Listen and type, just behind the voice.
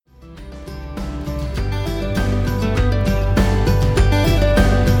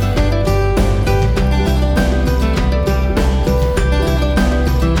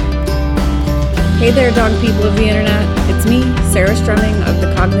Hey there, dog people of the internet. It's me, Sarah Strumming of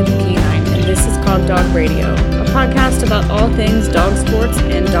The Cognitive Canine, and this is Cog Dog Radio, a podcast about all things dog sports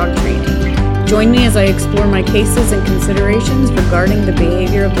and dog training. Join me as I explore my cases and considerations regarding the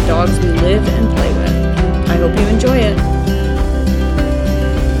behavior of the dogs we live and play with. I hope you enjoy it.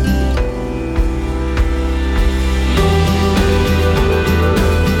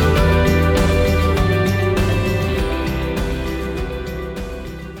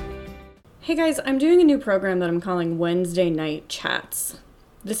 Hey guys, I'm doing a new program that I'm calling Wednesday Night Chats.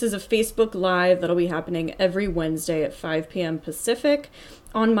 This is a Facebook Live that'll be happening every Wednesday at 5 p.m. Pacific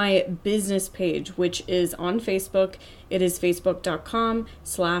on my business page, which is on Facebook. It is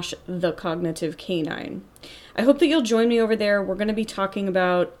facebook.com/thecognitive-canine. I hope that you'll join me over there. We're going to be talking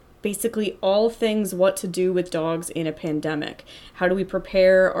about basically all things what to do with dogs in a pandemic. How do we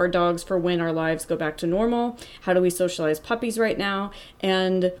prepare our dogs for when our lives go back to normal? How do we socialize puppies right now?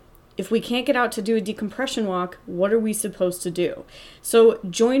 And if we can't get out to do a decompression walk, what are we supposed to do? So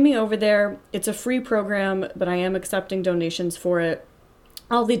join me over there. It's a free program, but I am accepting donations for it.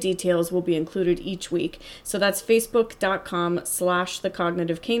 All the details will be included each week. So that's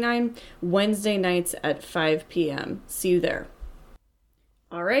facebook.com/thecognitive-canine, Wednesday nights at 5 p.m. See you there.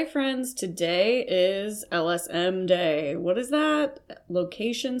 All right, friends, today is LSM Day. What is that?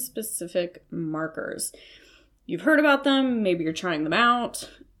 Location-specific markers. You've heard about them. Maybe you're trying them out.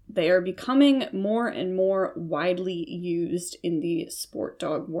 They are becoming more and more widely used in the sport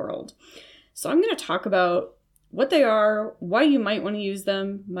dog world. So I'm going to talk about what they are, why you might want to use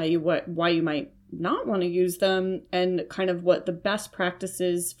them, why you might not want to use them, and kind of what the best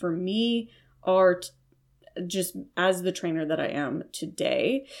practices for me are just as the trainer that I am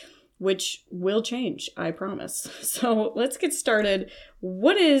today, which will change, I promise. So let's get started.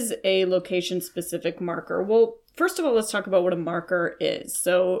 What is a location-specific marker? Well, first of all, let's talk about what a marker is.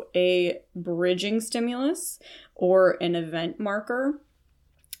 So a bridging stimulus or an event marker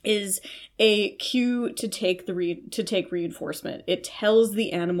is a cue to take reinforcement. It tells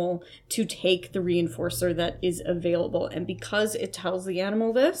the animal to take the reinforcer that is available. And because it tells the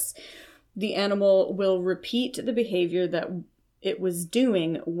animal this, the animal will repeat the behavior that it was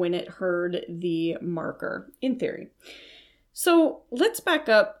doing when it heard the marker, in theory. So let's back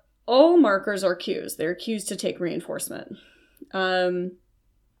up. All markers are cues. They're cues to take reinforcement. What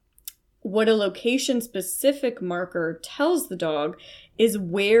a location-specific marker tells the dog is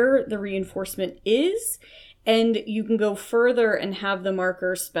where the reinforcement is, and you can go further and have the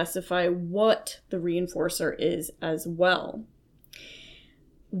marker specify what the reinforcer is as well.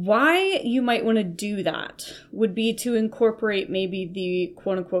 Why you might want to do that would be to incorporate maybe the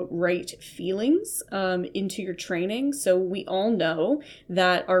quote-unquote right feelings into your training. So we all know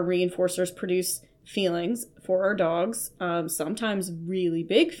that our reinforcers produce feelings for our dogs, sometimes really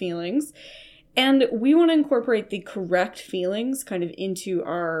big feelings, and we want to incorporate the correct feelings kind of into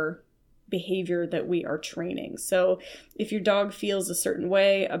our behavior that we are training. So if your dog feels a certain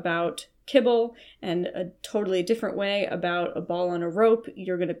way about kibble and a totally different way about a ball on a rope,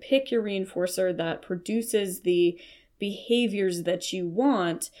 you're going to pick your reinforcer that produces the behaviors that you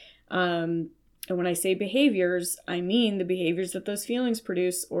want. And when I say behaviors, I mean the behaviors that those feelings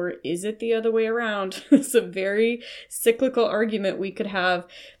produce, or is it the other way around? It's a very cyclical argument we could have,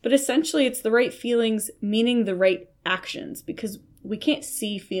 but essentially it's the right feelings, meaning the right actions, because we can't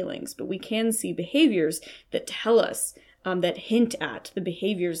see feelings, but we can see behaviors that tell us that hint at the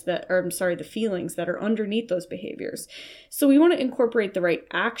behaviors the feelings that are underneath those behaviors. So we want to incorporate the right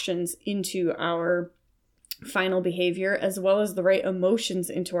actions into our final behavior, as well as the right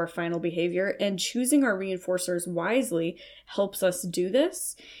emotions into our final behavior, and choosing our reinforcers wisely helps us do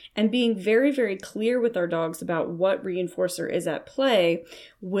this. And being very, very clear with our dogs about what reinforcer is at play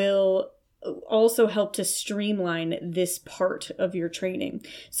will also help to streamline this part of your training.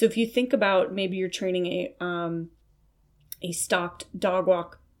 So if you think about maybe you're training a stopped dog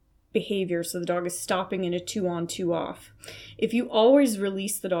walk behavior, so the dog is stopping in a 2-on, 2-off. If you always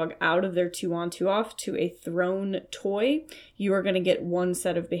release the dog out of their 2-on, 2-off to a thrown toy, you are going to get one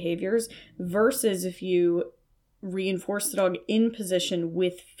set of behaviors, versus if you reinforce the dog in position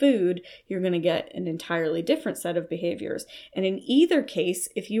with food, you're going to get an entirely different set of behaviors. And in either case,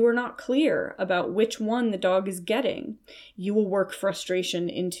 if you are not clear about which one the dog is getting, you will work frustration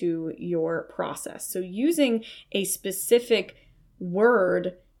into your process. So using a specific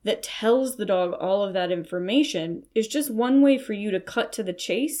word that tells the dog all of that information is just one way for you to cut to the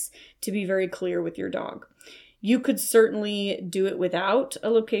chase, to be very clear with your dog. You could certainly do it without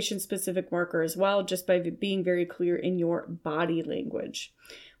a location-specific marker as well, just by being very clear in your body language.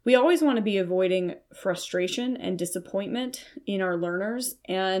 We always want to be avoiding frustration and disappointment in our learners,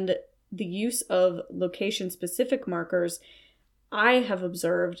 and the use of location-specific markers, I have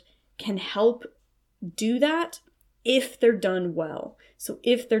observed, can help do that if they're done well. So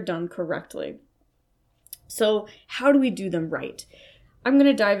if they're done correctly. So how do we do them right? I'm going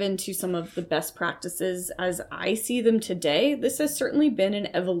to dive into some of the best practices as I see them today. This has certainly been an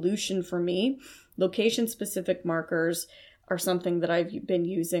evolution for me. Location-specific markers are something that I've been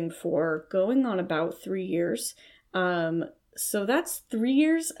using for going on about 3 years. So that's 3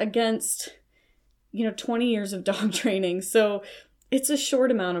 years against, 20 years of dog training. So it's a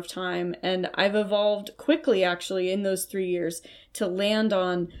short amount of time, and I've evolved quickly actually in those 3 years to land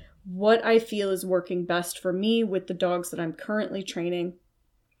on what I feel is working best for me with the dogs that I'm currently training.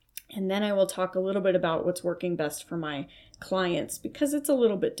 And then I will talk a little bit about what's working best for my clients because it's a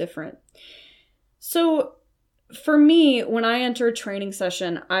little bit different. So for me, when I enter a training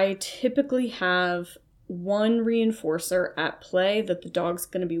session, I typically have one reinforcer at play that the dog's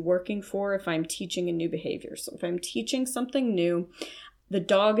going to be working for if I'm teaching a new behavior. So if I'm teaching something new, the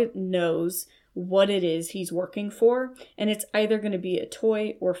dog knows what it is he's working for, and it's either going to be a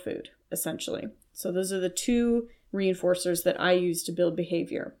toy or food, essentially. So those are the two reinforcers that I use to build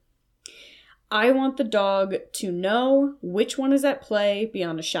behavior. I want the dog to know which one is at play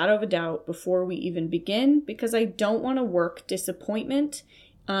beyond a shadow of a doubt before we even begin, because I don't want to work disappointment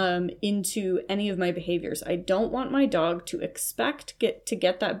into any of my behaviors. I don't want my dog to expect to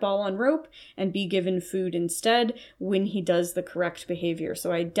get that ball on rope and be given food instead when he does the correct behavior.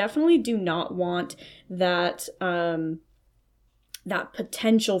 So I definitely do not want that that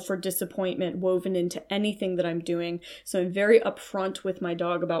potential for disappointment woven into anything that I'm doing. So I'm very upfront with my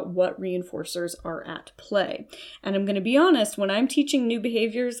dog about what reinforcers are at play. And I'm going to be honest, when I'm teaching new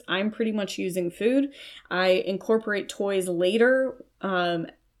behaviors, I'm pretty much using food. I incorporate toys later,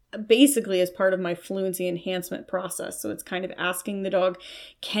 basically as part of my fluency enhancement process. So it's kind of asking the dog,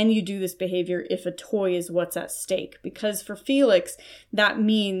 can you do this behavior if a toy is what's at stake? Because for Felix, that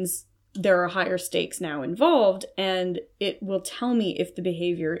means there are higher stakes now involved, and it will tell me if the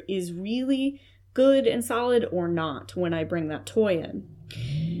behavior is really good and solid or not when I bring that toy in.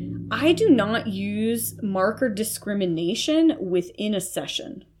 I do not use marker discrimination within a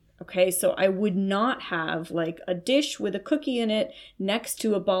session. Okay, so I would not have like a dish with a cookie in it next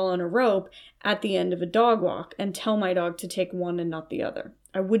to a ball on a rope at the end of a dog walk and tell my dog to take one and not the other.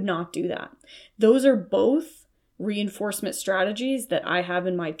 I would not do that. Those are both reinforcement strategies that I have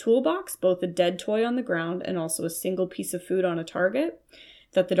in my toolbox, both a dead toy on the ground and also a single piece of food on a target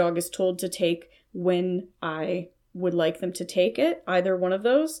that the dog is told to take when I would like them to take it, either one of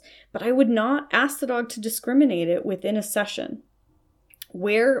those. But I would not ask the dog to discriminate it within a session.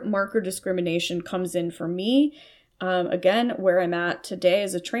 Where marker discrimination comes in for me, again, where I'm at today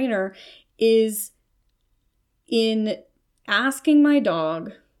as a trainer, is in asking my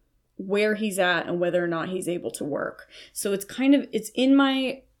dog where he's at and whether or not he's able to work. So it's in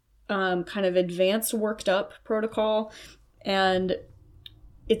my kind of advanced worked up protocol, and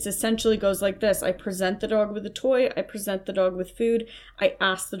it's essentially goes like this. I present the dog with a toy, I present the dog with food, I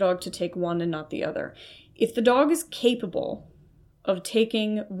ask the dog to take one and not the other. If the dog is capable of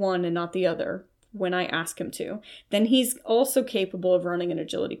taking one and not the other when I ask him to, then he's also capable of running an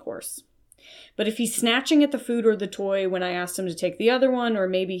agility course. But if he's snatching at the food or the toy when I asked him to take the other one, or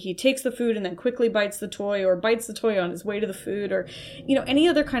maybe he takes the food and then quickly bites the toy, or bites the toy on his way to the food, or any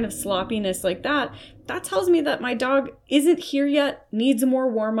other kind of sloppiness like that, that tells me that my dog isn't here yet, needs more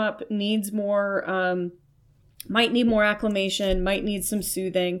warm-up, needs more might need more acclimation, might need some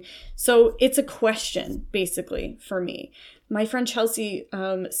soothing. So it's a question, basically, for me. My friend Chelsea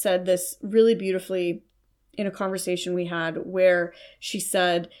said this really beautifully in a conversation we had, where she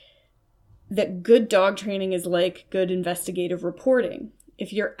said that good dog training is like good investigative reporting.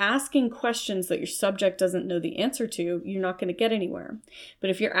 If you're asking questions that your subject doesn't know the answer to, you're not going to get anywhere.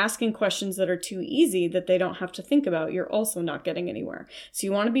 But if you're asking questions that are too easy that they don't have to think about, you're also not getting anywhere. So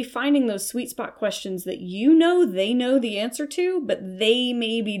you want to be finding those sweet spot questions that they know the answer to, but they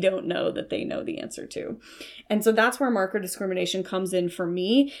maybe don't know that they know the answer to. And so that's where marker discrimination comes in for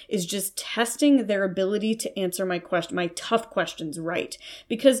me, is just testing their ability to answer my tough questions right.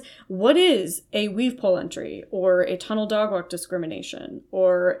 Because what is a weave pull entry or a tunnel dog walk discrimination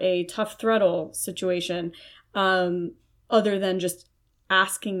or a tough throttle situation, other than just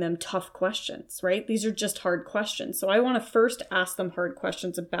asking them tough questions, right? These are just hard questions. So I want to first ask them hard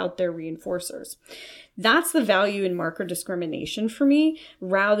questions about their reinforcers. That's the value in marker discrimination for me,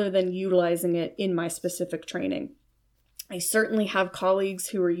 rather than utilizing it in my specific training. I certainly have colleagues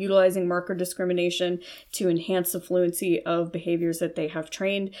who are utilizing marker discrimination to enhance the fluency of behaviors that they have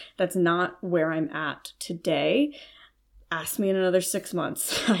trained. That's not where I'm at today. ask me in another 6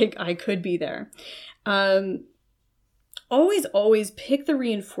 months. I could be there. Always pick the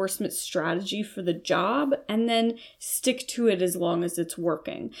reinforcement strategy for the job and then stick to it as long as it's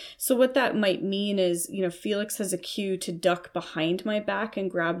working. So what that might mean is, Felix has a cue to duck behind my back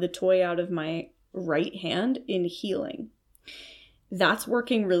and grab the toy out of my right hand in heeling. That's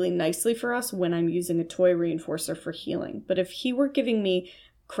working really nicely for us when I'm using a toy reinforcer for heeling. But if he were giving me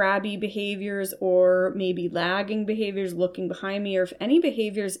crabby behaviors or maybe lagging behaviors, looking behind me, or if any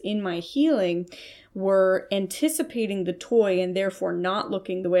behaviors in my heeling were anticipating the toy and therefore not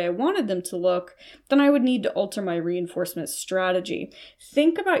looking the way I wanted them to look, then I would need to alter my reinforcement strategy.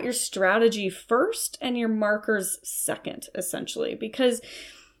 Think about your strategy first and your markers second, essentially, because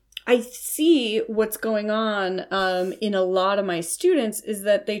I see what's going on in a lot of my students is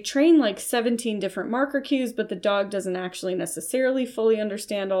that they train like 17 different marker cues, but the dog doesn't actually necessarily fully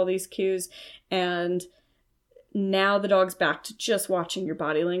understand all these cues. And now the dog's back to just watching your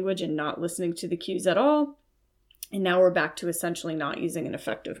body language and not listening to the cues at all. And now we're back to essentially not using an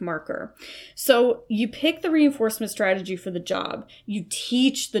effective marker. So you pick the reinforcement strategy for the job. You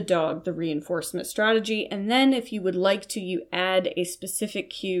teach the dog the reinforcement strategy. And then if you would like to, you add a specific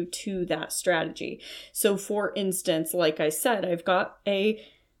cue to that strategy. So for instance, like I said, I've got a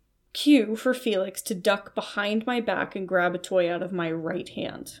cue for Felix to duck behind my back and grab a toy out of my right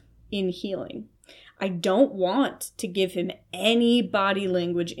hand in heeling. I don't want to give him any body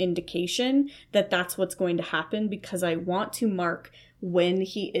language indication that that's what's going to happen because I want to mark when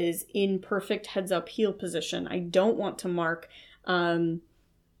he is in perfect heads up heel position. I don't want to mark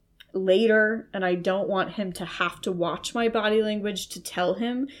later, and I don't want him to have to watch my body language to tell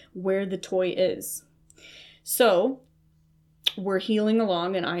him where the toy is. So we're heeling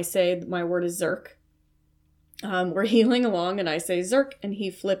along and I say, my word is Zerk. We're heeling along and I say Zerk, and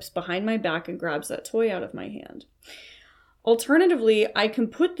he flips behind my back and grabs that toy out of my hand. Alternatively, I can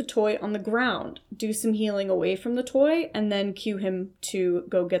put the toy on the ground, do some heeling away from the toy, and then cue him to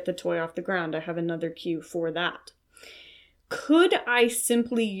go get the toy off the ground. I have another cue for that. Could I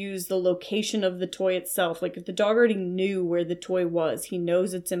simply use the location of the toy itself? Like if the dog already knew where the toy was, he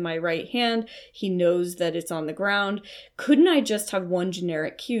knows it's in my right hand, he knows that it's on the ground. Couldn't I just have one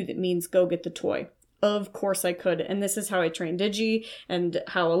generic cue that means go get the toy? Of course I could. And this is how I train Digi and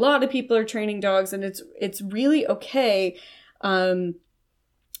how a lot of people are training dogs. And it's really okay.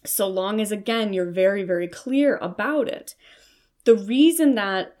 So long as, again, you're very, very clear about it. The reason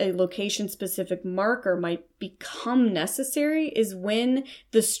that a location-specific marker might become necessary is when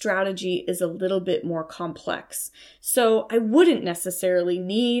the strategy is a little bit more complex. So I wouldn't necessarily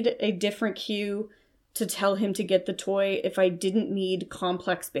need a different cue to tell him to get the toy if I didn't need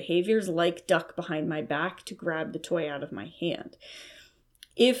complex behaviors like duck behind my back to grab the toy out of my hand.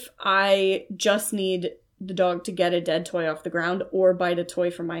 If I just need the dog to get a dead toy off the ground or bite a toy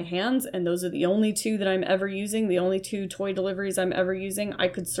from my hands, and those are the only two that I'm ever using, the only two toy deliveries I'm ever using, I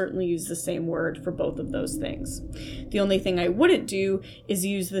could certainly use the same word for both of those things. The only thing I wouldn't do is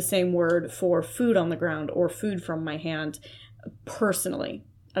use the same word for food on the ground or food from my hand personally.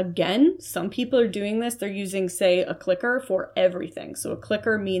 Again, some people are doing this. They're using, say, a clicker for everything. So a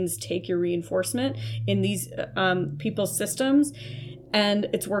clicker means take your reinforcement in these people's systems. And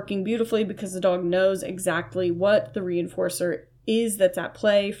it's working beautifully because the dog knows exactly what the reinforcer is that's at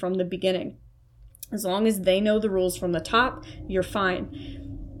play from the beginning. As long as they know the rules from the top, you're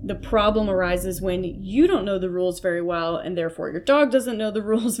fine. The problem arises when you don't know the rules very well, and therefore your dog doesn't know the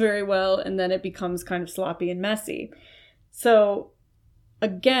rules very well, and then it becomes kind of sloppy and messy. So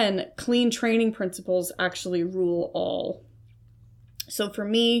again, clean training principles actually rule all. So for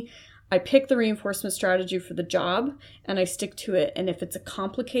me, I pick the reinforcement strategy for the job and I stick to it. And if it's a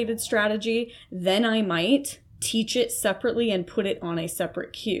complicated strategy, then I might teach it separately and put it on a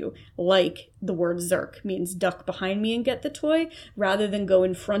separate cue. Like the word Zerk means duck behind me and get the toy rather than go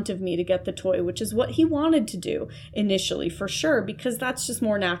in front of me to get the toy, which is what he wanted to do initially for sure, because that's just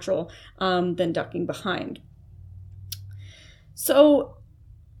more natural than ducking behind. So,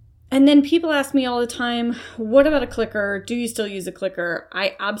 and then people ask me all the time, what about a clicker? Do you still use a clicker?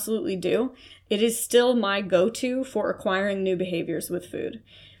 I absolutely do. It is still my go-to for acquiring new behaviors with food.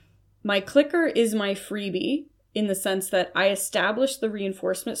 My clicker is my freebie in the sense that I establish the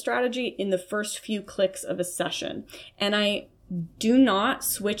reinforcement strategy in the first few clicks of a session. And I do not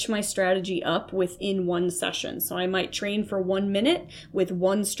switch my strategy up within one session. So I might train for 1 minute with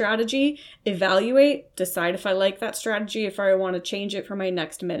one strategy, evaluate, decide if I like that strategy, if I want to change it for my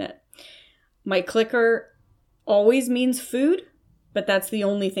next minute. My clicker always means food, but that's the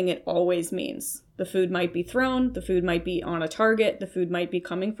only thing it always means. The food might be thrown, the food might be on a target, the food might be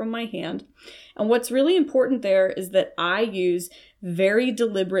coming from my hand. And what's really important there is that I use very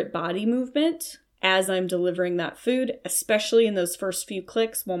deliberate body movement as I'm delivering that food, especially in those first few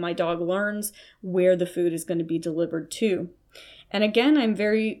clicks while my dog learns where the food is going to be delivered to. And again, I'm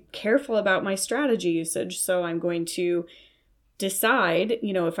very careful about my strategy usage. So I'm going to decide,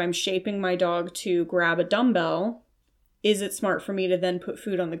 if I'm shaping my dog to grab a dumbbell, is it smart for me to then put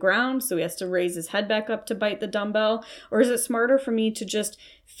food on the ground so he has to raise his head back up to bite the dumbbell? Or is it smarter for me to just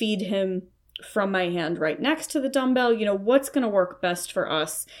feed him from my hand right next to the dumbbell? What's going to work best for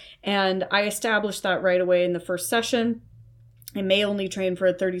us? And I established that right away in the first session. I may only train for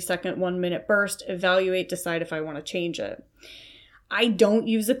a 30-second, 1-minute burst, evaluate, decide if I want to change it. I don't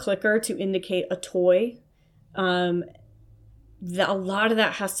use a clicker to indicate a toy. A lot of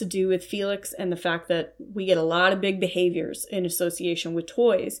that has to do with Felix and the fact that we get a lot of big behaviors in association with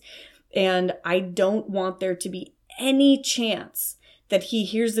toys. And I don't want there to be any chance that he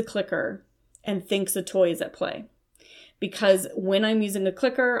hears the clicker and thinks a toy is at play. Because when I'm using a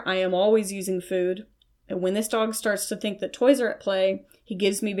clicker, I am always using food. And when this dog starts to think that toys are at play, he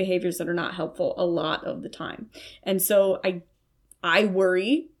gives me behaviors that are not helpful a lot of the time. And so I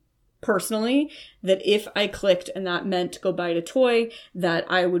worry personally that if I clicked and that meant go bite a toy, that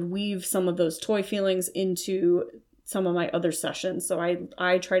I would weave some of those toy feelings into some of my other sessions. So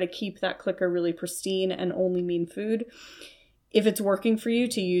I try to keep that clicker really pristine and only mean food. If it's working for you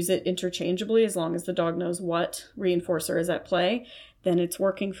to use it interchangeably, as long as the dog knows what reinforcer is at play, then it's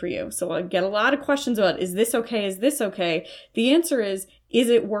working for you. So I get a lot of questions about, is this okay? Is this okay? The answer is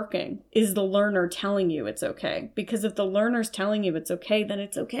it working? Is the learner telling you it's okay? Because if the learner's telling you it's okay, then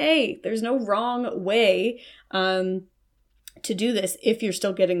it's okay. There's no wrong way to do this if you're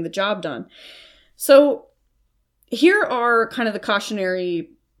still getting the job done. So here are kind of the cautionary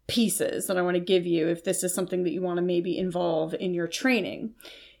pieces that I want to give you if this is something that you want to maybe involve in your training.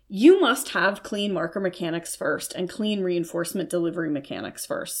 You must have clean marker mechanics first and clean reinforcement delivery mechanics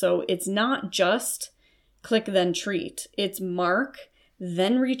first. So it's not just click, then treat. It's mark,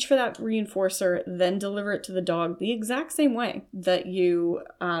 then reach for that reinforcer, then deliver it to the dog the exact same way that you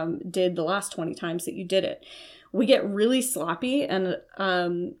did the last 20 times that you did it. We get really sloppy and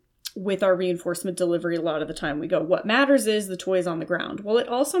with our reinforcement delivery a lot of the time. We go, what matters is the toy's on the ground. Well, it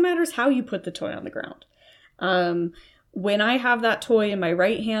also matters how you put the toy on the ground. When I have that toy in my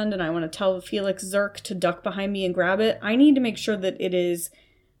right hand and I want to tell Felix Zerk to duck behind me and grab it, I need to make sure that it is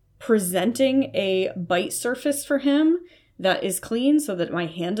presenting a bite surface for him that is clean so that my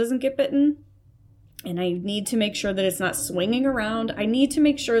hand doesn't get bitten. And I need to make sure that it's not swinging around. I need to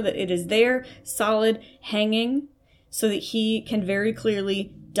make sure that it is there, solid, hanging, so that he can very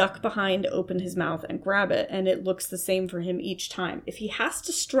clearly duck behind, open his mouth, and grab it. And it looks the same for him each time. If he has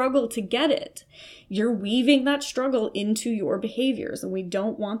to struggle to get it, you're weaving that struggle into your behaviors, and we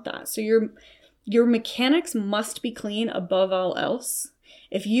don't want that. So your mechanics must be clean above all else.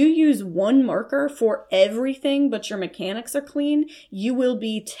 If you use one marker for everything but your mechanics are clean, you will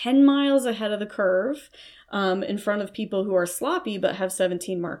be 10 miles ahead of the curve in front of people who are sloppy but have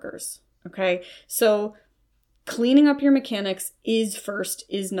 17 markers. Okay, so cleaning up your mechanics is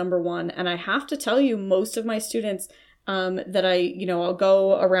number one. And I have to tell you, most of my students that I'll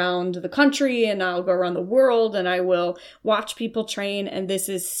go around the country and I'll go around the world and I will watch people train, and this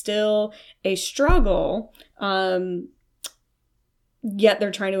is still a struggle. Yet they're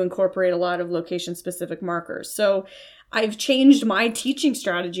trying to incorporate a lot of location-specific markers. So I've changed my teaching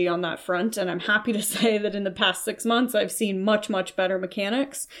strategy on that front, and I'm happy to say that in the past 6 months, I've seen much, much better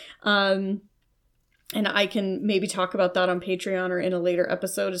mechanics. And I can maybe talk about that on Patreon or in a later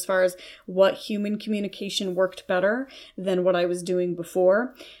episode as far as what human communication worked better than what I was doing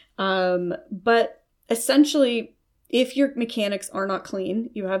before. But essentially, if your mechanics are not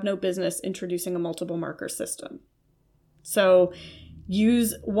clean, you have no business introducing a multiple marker system. So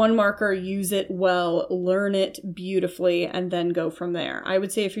use one marker, use it well, learn it beautifully, and then go from there. I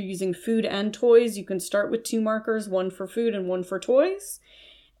would say if you're using food and toys, you can start with 2 markers, one for food and one for toys,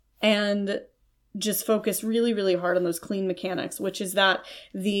 and just focus really, really hard on those clean mechanics, which is that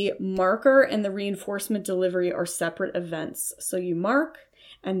the marker and the reinforcement delivery are separate events. So you mark,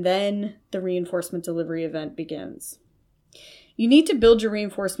 and then the reinforcement delivery event begins. You need to build your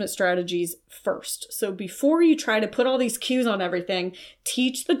reinforcement strategies first. So before you try to put all these cues on everything,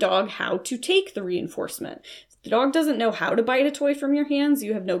 teach the dog how to take the reinforcement. If the dog doesn't know how to bite a toy from your hands,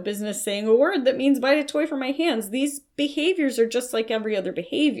 you have no business saying a word that means bite a toy from my hands. These behaviors are just like every other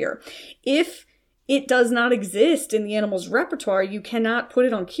behavior. If it does not exist in the animal's repertoire, you cannot put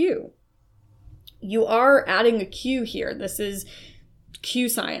it on cue. You are adding a cue here. This is cue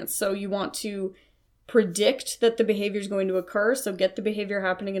science. So you want to predict that the behavior is going to occur. So get the behavior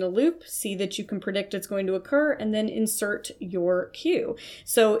happening in a loop, see that you can predict it's going to occur, and then insert your cue.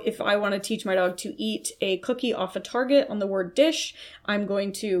 So if I want to teach my dog to eat a cookie off a target on the word dish, I'm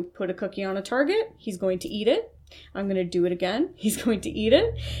going to put a cookie on a target. He's going to eat it. I'm going to do it again. He's going to eat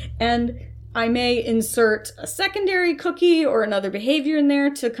it. And I may insert a secondary cookie or another behavior in there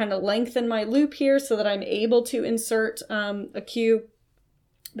to kind of lengthen my loop here so that I'm able to insert a cue.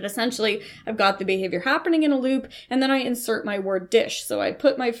 But essentially, I've got the behavior happening in a loop, and then I insert my word dish. So I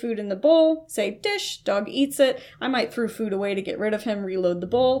put my food in the bowl, say dish, dog eats it. I might throw food away to get rid of him, reload the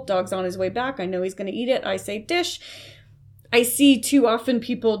bowl. Dog's on his way back. I know he's going to eat it. I say dish. I see too often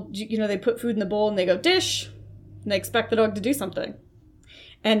people, they put food in the bowl and they go dish, and they expect the dog to do something.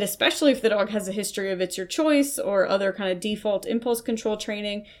 And especially if the dog has a history of it's your choice or other kind of default impulse control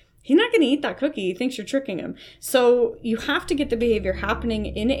training, he's not going to eat that cookie. He thinks you're tricking him. So you have to get the behavior happening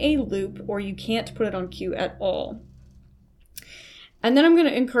in a loop, or you can't put it on cue at all. And then I'm going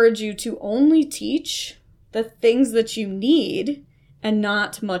to encourage you to only teach the things that you need and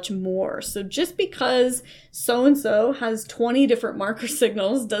not much more. So just because so-and-so has 20 different marker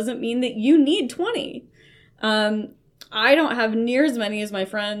signals doesn't mean that you need 20. I don't have near as many as my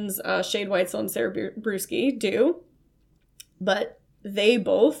friends Shade Weitzel and Sarah Brewski do, but they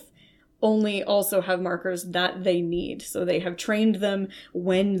both only also have markers that they need. So they have trained them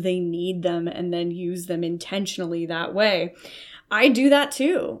when they need them and then use them intentionally that way. I do that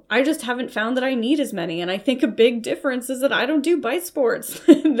too. I just haven't found that I need as many. And I think a big difference is that I don't do bite sports.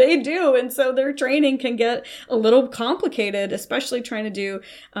 They do. And so their training can get a little complicated, especially trying to do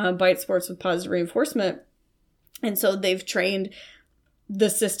bite sports with positive reinforcement. And so they've trained the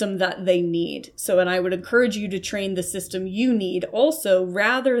system that they need. So, and I would encourage you to train the system you need also,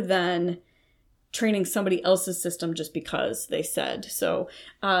 rather than training somebody else's system just because they said. So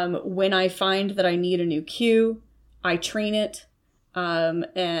when I find that I need a new cue, I train it.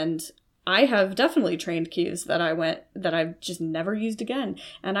 And I have definitely trained cues that I've just never used again.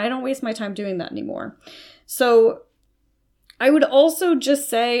 And I don't waste my time doing that anymore. So I would also just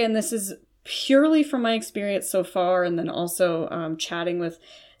say, and this is purely from my experience so far, and then also chatting with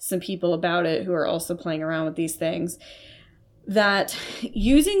some people about it who are also playing around with these things, that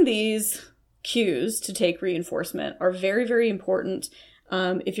using these cues to take reinforcement are very, very important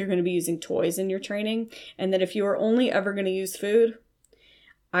if you're going to be using toys in your training. And that if you are only ever going to use food,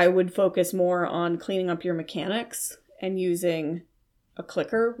 I would focus more on cleaning up your mechanics and using a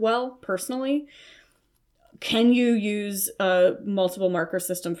clicker well, personally. Can you use a multiple marker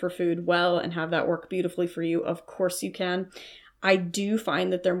system for food well and have that work beautifully for you? Of course you can. I do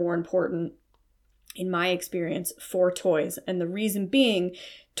find that they're more important, in my experience, for toys. And the reason being,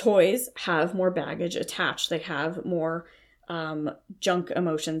 toys have more baggage attached. They have more junk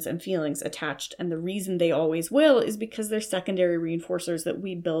emotions and feelings attached. And the reason they always will is because they're secondary reinforcers that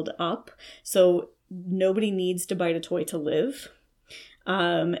we build up. So nobody needs to bite a toy to live.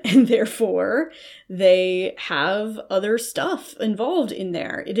 And therefore they have other stuff involved in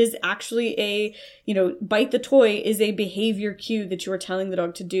there. It is actually bite the toy is a behavior cue that you are telling the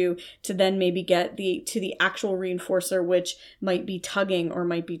dog to do to then maybe get to the actual reinforcer, which might be tugging or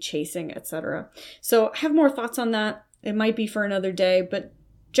might be chasing, etc. So I have more thoughts on that. It might be for another day, but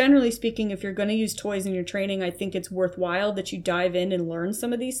generally speaking, if you're going to use toys in your training, I think it's worthwhile that you dive in and learn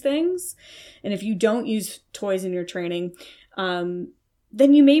some of these things. And if you don't use toys in your training,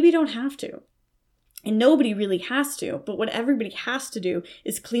 then you maybe don't have to. And nobody really has to, but what everybody has to do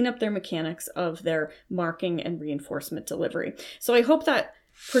is clean up their mechanics of their marking and reinforcement delivery. So I hope that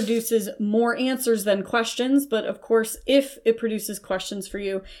produces more answers than questions, but of course, if it produces questions for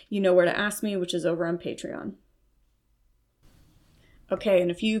you, you know where to ask me, which is over on Patreon. Okay,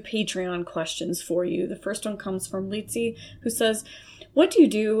 and a few Patreon questions for you. The first one comes from Litzy, who says, what do you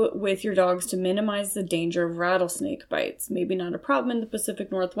do with your dogs to minimize the danger of rattlesnake bites? Maybe not a problem in the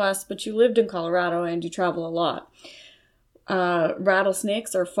Pacific Northwest, but you lived in Colorado and you travel a lot.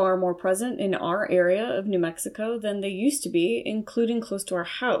 Rattlesnakes are far more present in our area of New Mexico than they used to be, including close to our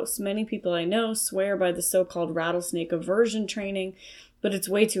house. Many people I know swear by the so-called rattlesnake aversion training, but it's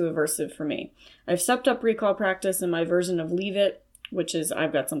way too aversive for me. I've stepped up recall practice in my version of Leave It, which is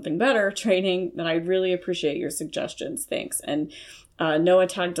I've got something better training, and I really appreciate your suggestions. Thanks. And Noah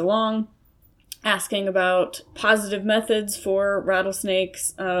tagged along asking about positive methods for rattlesnake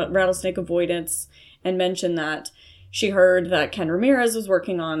avoidance, and mentioned that she heard that Ken Ramirez was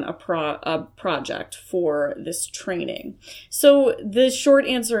working on a project for this training. So the short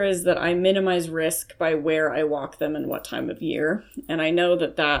answer is that I minimize risk by where I walk them and what time of year. And I know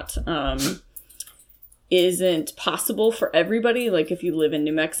that isn't possible for everybody. Like if you live in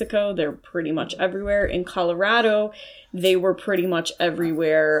New Mexico, they're pretty much everywhere. In Colorado, they were pretty much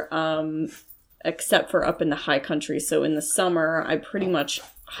everywhere, except for up in the high country. So in the summer, I pretty much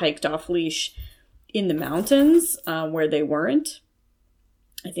hiked off leash in the mountains where they weren't.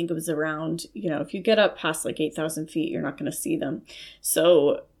 I think it was around, if you get up past like 8,000 feet, you're not going to see them.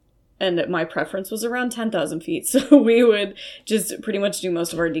 So, and my preference was around 10,000 feet. So we would just pretty much do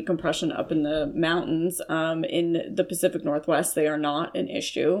most of our decompression up in the mountains. In the Pacific Northwest, they are not an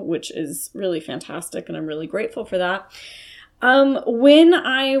issue, which is really fantastic. And I'm really grateful for that. When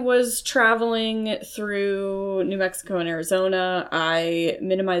I was traveling through New Mexico and Arizona, I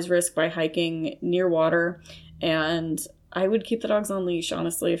minimized risk by hiking near water, and I would keep the dogs on leash,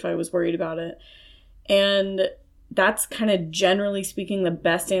 honestly, if I was worried about it. And that's kind of generally speaking the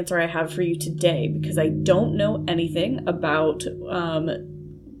best answer I have for you today, because I don't know anything about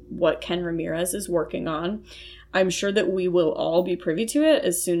what Ken Ramirez is working on. I'm sure that we will all be privy to it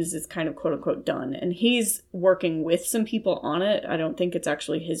as soon as it's kind of quote unquote done. And he's working with some people on it. I don't think it's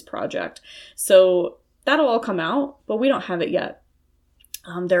actually his project. So that'll all come out, but we don't have it yet.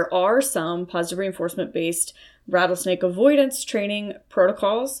 There are some positive reinforcement based rattlesnake avoidance training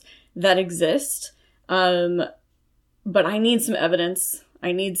protocols that exist. But I need some evidence.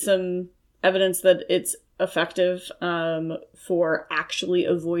 I need some evidence that it's effective for actually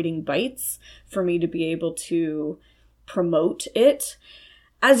avoiding bites for me to be able to promote it.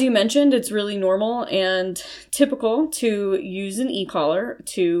 As you mentioned, it's really normal and typical to use an e-collar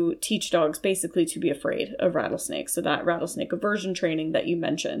to teach dogs basically to be afraid of rattlesnakes. So that rattlesnake aversion training that you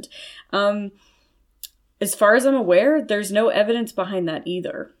mentioned. As far as I'm aware, there's no evidence behind that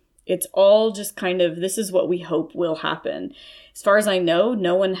either. It's all just kind of, this is what we hope will happen. As far as I know,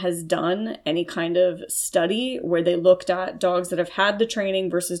 no one has done any kind of study where they looked at dogs that have had the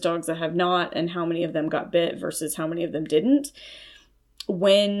training versus dogs that have not, and how many of them got bit versus how many of them didn't.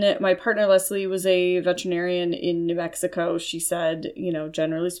 When my partner Leslie was a veterinarian in New Mexico, she said,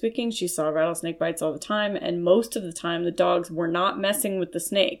 generally speaking, she saw rattlesnake bites all the time. And most of the time, the dogs were not messing with the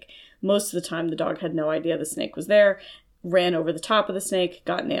snake. Most of the time, the dog had no idea the snake was there, ran over the top of the snake,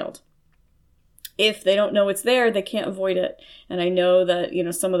 got nailed. If they don't know it's there, they can't avoid it. And I know that,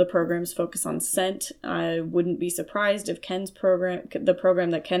 some of the programs focus on scent. I wouldn't be surprised if the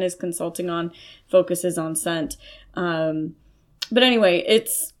program that Ken is consulting on, focuses on scent. But anyway,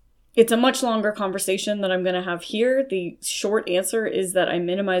 it's a much longer conversation that I'm going to have here. The short answer is that I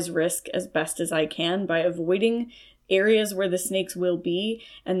minimize risk as best as I can by avoiding areas where the snakes will be,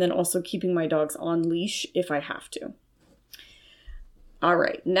 and then also keeping my dogs on leash if I have to. All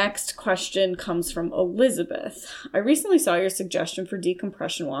right, next question comes from Elizabeth. I recently saw your suggestion for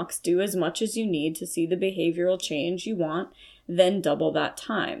decompression walks. Do as much as you need to see the behavioral change you want, then double that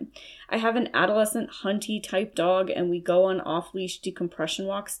time. I have an adolescent hunty type dog, and we go on off-leash decompression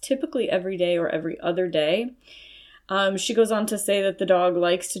walks typically every day or every other day. She goes on to say that the dog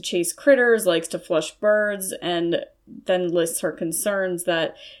likes to chase critters, likes to flush birds, and then lists her concerns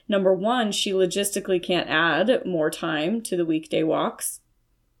that, number one, she logistically can't add more time to the weekday walks,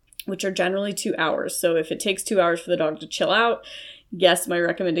 which are generally 2 hours. So if it takes 2 hours for the dog to chill out, yes, my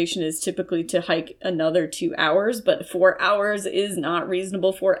recommendation is typically to hike another 2 hours, but 4 hours is not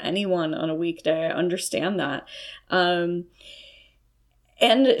reasonable for anyone on a weekday. I understand that.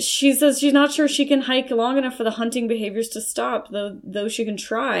 And she says she's not sure she can hike long enough for the hunting behaviors to stop, though she can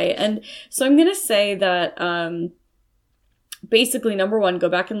try. And so I'm going to say that basically, number one, go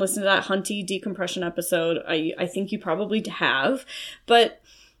back and listen to that hunty decompression episode. I think you probably have. But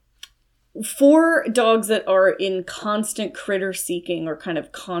for dogs that are in constant critter seeking or kind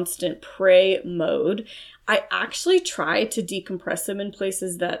of constant prey mode, I actually try to decompress them in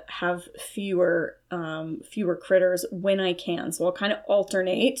places that have fewer critters when I can. So I'll kind of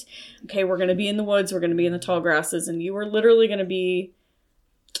alternate. Okay, we're going to be in the woods, we're going to be in the tall grasses, and you are literally going to be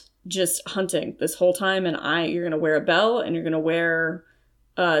just hunting this whole time. And you're going to wear a bell, and you're going to wear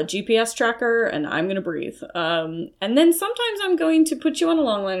a GPS tracker, and I'm going to breathe. And then sometimes I'm going to put you on a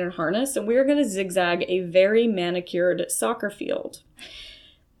long line and harness, and we're going to zigzag a very manicured soccer field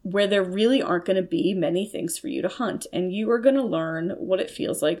where there really aren't going to be many things for you to hunt, and you are going to learn what it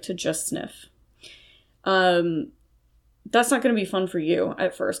feels like to just sniff. That's not going to be fun for you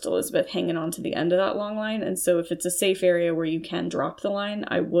at first, Elizabeth, hanging on to the end of that long line. And so if it's a safe area where you can drop the line,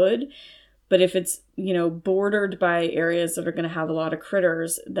 I would. But if it's, bordered by areas that are going to have a lot of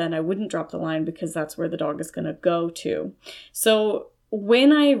critters, then I wouldn't drop the line, because that's where the dog is going to go to. So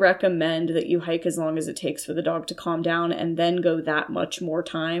when I recommend that you hike as long as it takes for the dog to calm down and then go that much more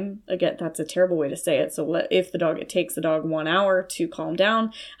time, again, that's a terrible way to say it. So if it takes the dog 1 hour to calm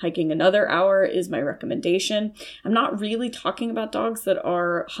down, hiking another hour is my recommendation. I'm not really talking about dogs that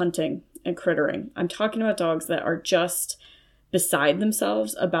are hunting and crittering. I'm talking about dogs that are just beside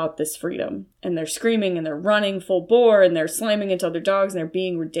themselves about this freedom, and they're screaming and they're running full bore and they're slamming into other dogs and they're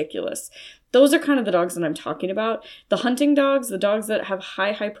being ridiculous. Those are kind of the dogs that I'm talking about. The hunting dogs, the dogs that have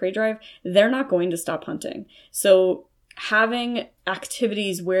high prey drive, they're not going to stop hunting. So having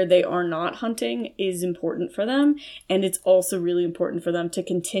activities where they are not hunting is important for them. And it's also really important for them to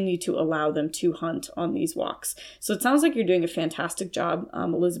continue to allow them to hunt on these walks. So it sounds like you're doing a fantastic job.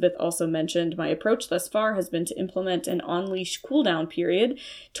 Elizabeth also mentioned my approach thus far has been to implement an on-leash cool down period,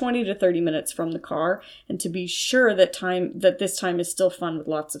 20 to 30 minutes from the car, and to be sure that this time is still fun with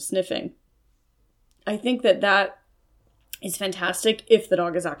lots of sniffing. I think that is fantastic if the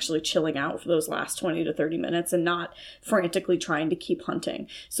dog is actually chilling out for those last 20 to 30 minutes and not frantically trying to keep hunting.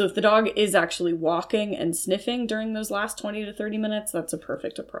 So if the dog is actually walking and sniffing during those last 20 to 30 minutes, that's a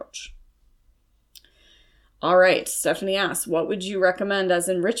perfect approach. All right, Stephanie asks, what would you recommend as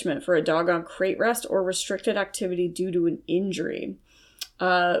enrichment for a dog on crate rest or restricted activity due to an injury?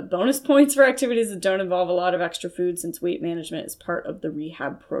 Bonus points for activities that don't involve a lot of extra food, since weight management is part of the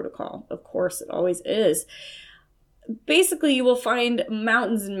rehab protocol. Of course, it always is. Basically, you will find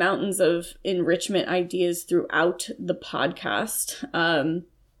mountains and mountains of enrichment ideas throughout the podcast.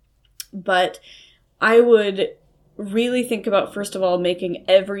 But I would really think about, first of all, making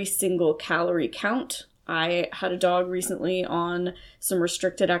every single calorie count. I had a dog recently on some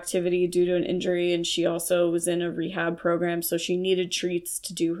restricted activity due to an injury, and she also was in a rehab program, so she needed treats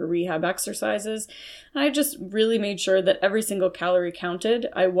to do her rehab exercises. And I just really made sure that every single calorie counted.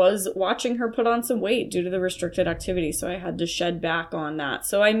 I was watching her put on some weight due to the restricted activity, so I had to shed back on that.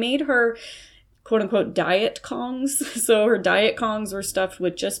 So I made her quote-unquote diet Kongs. So her diet Kongs were stuffed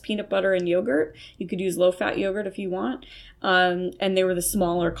with just peanut butter and yogurt. You could use low-fat yogurt if you want. And they were the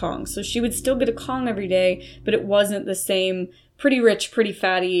smaller Kongs. So she would still get a Kong every day, but it wasn't the same pretty rich, pretty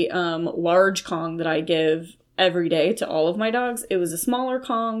fatty, large Kong that I give every day to all of my dogs. It was a smaller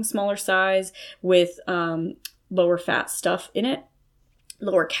Kong, smaller size, with lower fat stuff in it,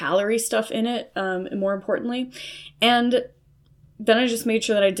 lower calorie stuff in it, more importantly. And then I just made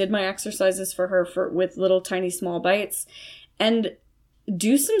sure that I did my exercises for her with little tiny small bites, and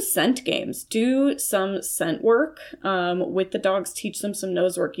do some scent games, do some scent work with the dogs, teach them some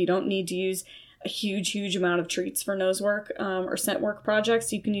nose work. You don't need to use a huge amount of treats for nose work or scent work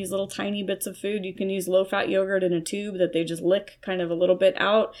projects. You can use little tiny bits of food. You can use low-fat yogurt in a tube that they just lick kind of a little bit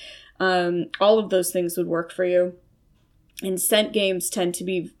out. All of those things would work for you. And scent games tend to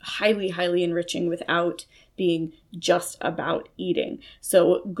be highly enriching without being just about eating.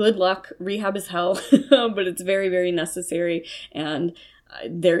 So good luck. Rehab is hell, but it's very necessary, and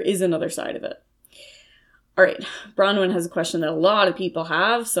there is another side of it. All right, Bronwyn has a question that a lot of people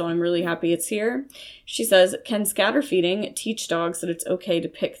have, so I'm really happy it's here. She says, can scatter feeding teach dogs that it's okay to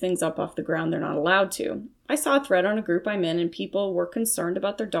pick things up off the ground they're not allowed to? I saw a thread on a group I'm in, and people were concerned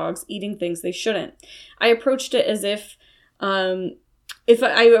about their dogs eating things they shouldn't. I approached it as if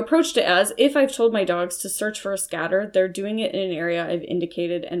I've told my dogs to search for a scatter, they're doing it in an area I've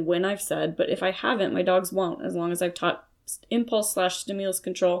indicated and when I've said, but if I haven't, my dogs won't, as long as I've taught impulse/stimulus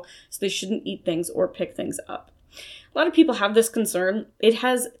control, so they shouldn't eat things or pick things up. A lot of people have this concern. It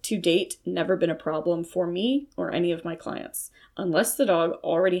has, to date, never been a problem for me or any of my clients, unless the dog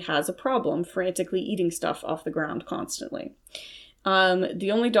already has a problem frantically eating stuff off the ground constantly.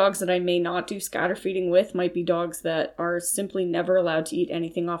 The only dogs that I may not do scatter feeding with might be dogs that are simply never allowed to eat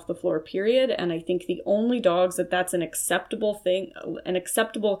anything off the floor, period. And I think the only dogs that's an acceptable thing, an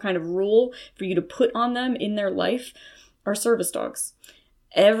acceptable kind of rule for you to put on them in their life are service dogs.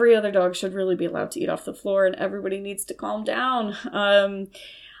 Every other dog should really be allowed to eat off the floor, and everybody needs to calm down.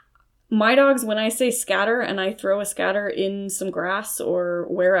 My dogs, when I say scatter and I throw a scatter in some grass or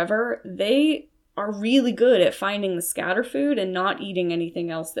wherever, they are really good at finding the scatter food and not eating anything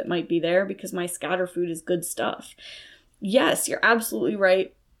else that might be there, because my scatter food is good stuff. Yes, you're absolutely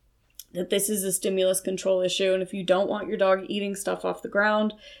right that this is a stimulus control issue, and if you don't want your dog eating stuff off the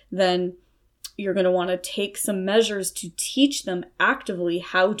ground, then you're going to want to take some measures to teach them actively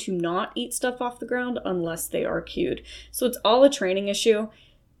how to not eat stuff off the ground unless they are cued. So it's all a training issue.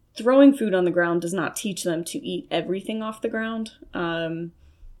 Throwing food on the ground does not teach them to eat everything off the ground.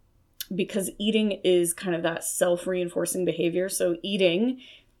 Because eating is kind of that self-reinforcing behavior. So eating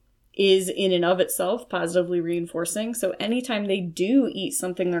is in and of itself positively reinforcing. So anytime they do eat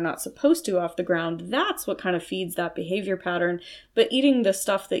something they're not supposed to off the ground, that's what kind of feeds that behavior pattern. But eating the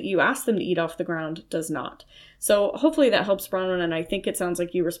stuff that you ask them to eat off the ground does not. So hopefully that helps, Bronwyn, and I think it sounds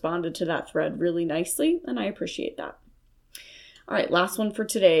like you responded to that thread really nicely, and I appreciate that. All right, last one for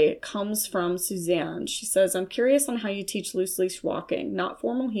today comes from Suzanne. She says, I'm curious on how you teach loose leash walking, not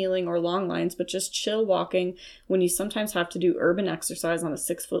formal heeling or long lines, but just chill walking when you sometimes have to do urban exercise on a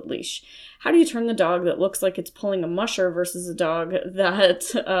 6-foot leash. How do you turn the dog that looks like it's pulling a musher versus a dog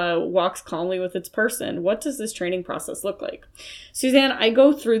that walks calmly with its person? What does this training process look like? Suzanne, I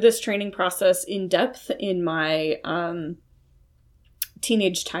go through this training process in depth in my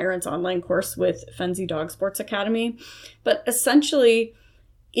Teenage Tyrants online course with Fenzi Dog Sports Academy. But essentially,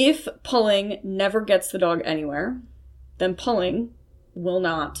 if pulling never gets the dog anywhere, then pulling will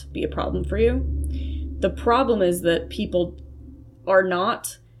not be a problem for you. The problem is that people are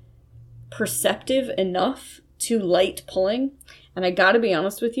not perceptive enough to light pulling. And I gotta be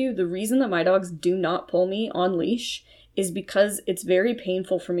honest with you, the reason that my dogs do not pull me on leash is because it's very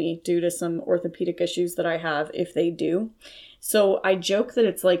painful for me due to some orthopedic issues that I have if they do. So I joke that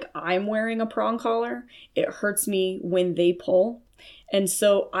it's like I'm wearing a prong collar. It hurts me when they pull. And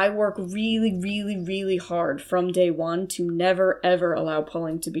so I work really, really, really hard from day one to never, ever allow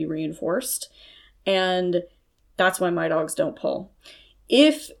pulling to be reinforced. And that's why my dogs don't pull.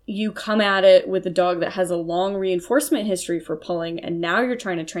 If you come at it with a dog that has a long reinforcement history for pulling, and now you're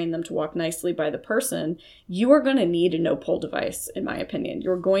trying to train them to walk nicely by the person, you are going to need a no-pull device, in my opinion.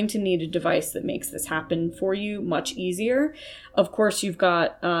 You're going to need a device that makes this happen for you much easier. Of course, you've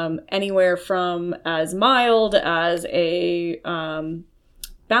got anywhere from as mild as a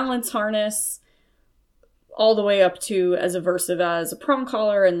balance harness, all the way up to as aversive as a prong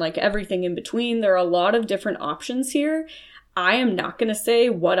collar, and like everything in between. There are a lot of different options here. I am not going to say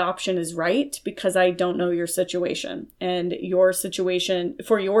what option is right because I don't know your situation. And your situation,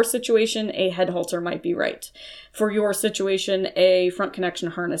 for your situation, a head halter might be right. For your situation, a front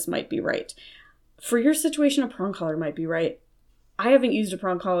connection harness might be right. For your situation, a prong collar might be right. I haven't used a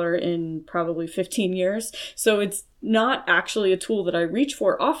prong collar in probably 15 years, so it's not actually a tool that I reach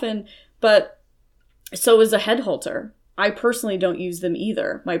for often, but so is a head halter. I personally don't use them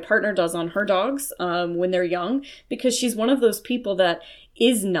either. My partner does on her dogs when they're young, because she's one of those people that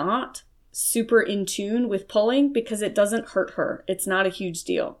is not super in tune with pulling because it doesn't hurt her. It's not a huge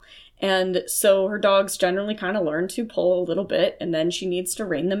deal. And so her dogs generally kind of learn to pull a little bit, and then she needs to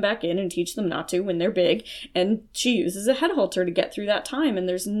rein them back in and teach them not to when they're big. And she uses a head halter to get through that time, and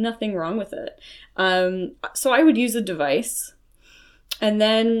there's nothing wrong with it. So I would use a device. And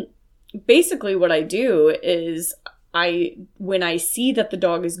then basically what I do is when I see that the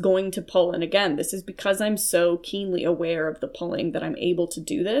dog is going to pull, and again, this is because I'm so keenly aware of the pulling that I'm able to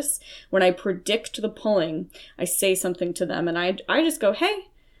do this. When I predict the pulling, I say something to them and I just go, hey,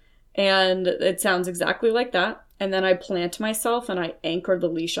 and it sounds exactly like that. And then I plant myself and I anchor the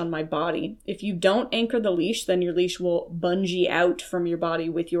leash on my body. If you don't anchor the leash, then your leash will bungee out from your body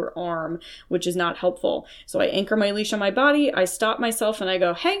with your arm, which is not helpful. So I anchor my leash on my body, I stop myself and I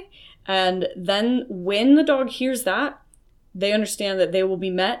go, hey. And then when the dog hears that, they understand that they will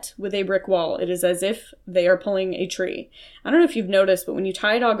be met with a brick wall. It is as if they are pulling a tree. I don't know if you've noticed, but when you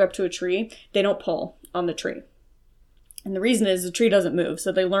tie a dog up to a tree, they don't pull on the tree. And the reason is the tree doesn't move.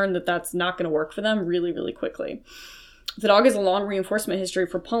 So they learn that that's not going to work for them really, really quickly. If the dog has a long reinforcement history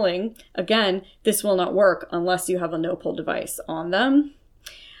for pulling, again, this will not work unless you have a no-pull device on them.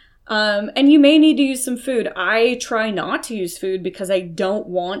 And you may need to use some food. I try not to use food because I don't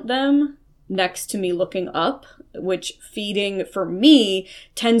want them next to me looking up, which feeding for me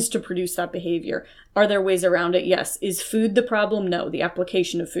tends to produce that behavior. Are there ways around it? Yes. Is food the problem? No. The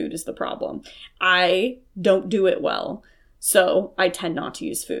application of food is the problem. I don't do it well, so I tend not to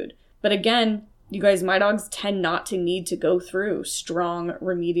use food. But again, you guys, my dogs tend not to need to go through strong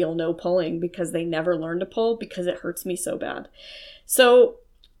remedial no pulling because they never learn to pull because it hurts me so bad. So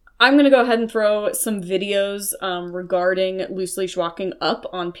I'm going to go ahead and throw some videos regarding loose leash walking up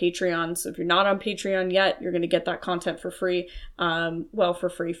on Patreon. So if you're not on Patreon yet, you're going to get that content for free. For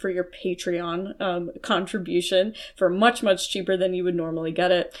free for your Patreon contribution for much, much cheaper than you would normally get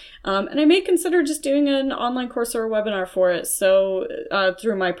it. And I may consider just doing an online course or a webinar for it. So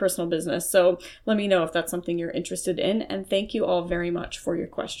through my personal business. So let me know if that's something you're interested in. And thank you all very much for your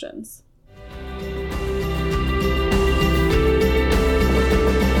questions.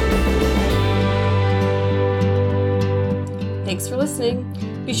 Thanks for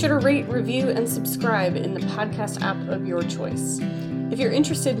listening. Be sure to rate, review, and subscribe in the podcast app of your choice. If you're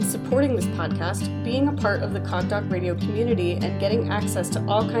interested in supporting this podcast, being a part of the CogDoc Radio community, and getting access to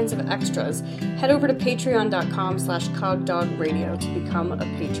all kinds of extras, head over to patreon.com/cogdogradio to become a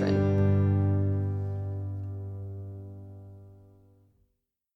patron.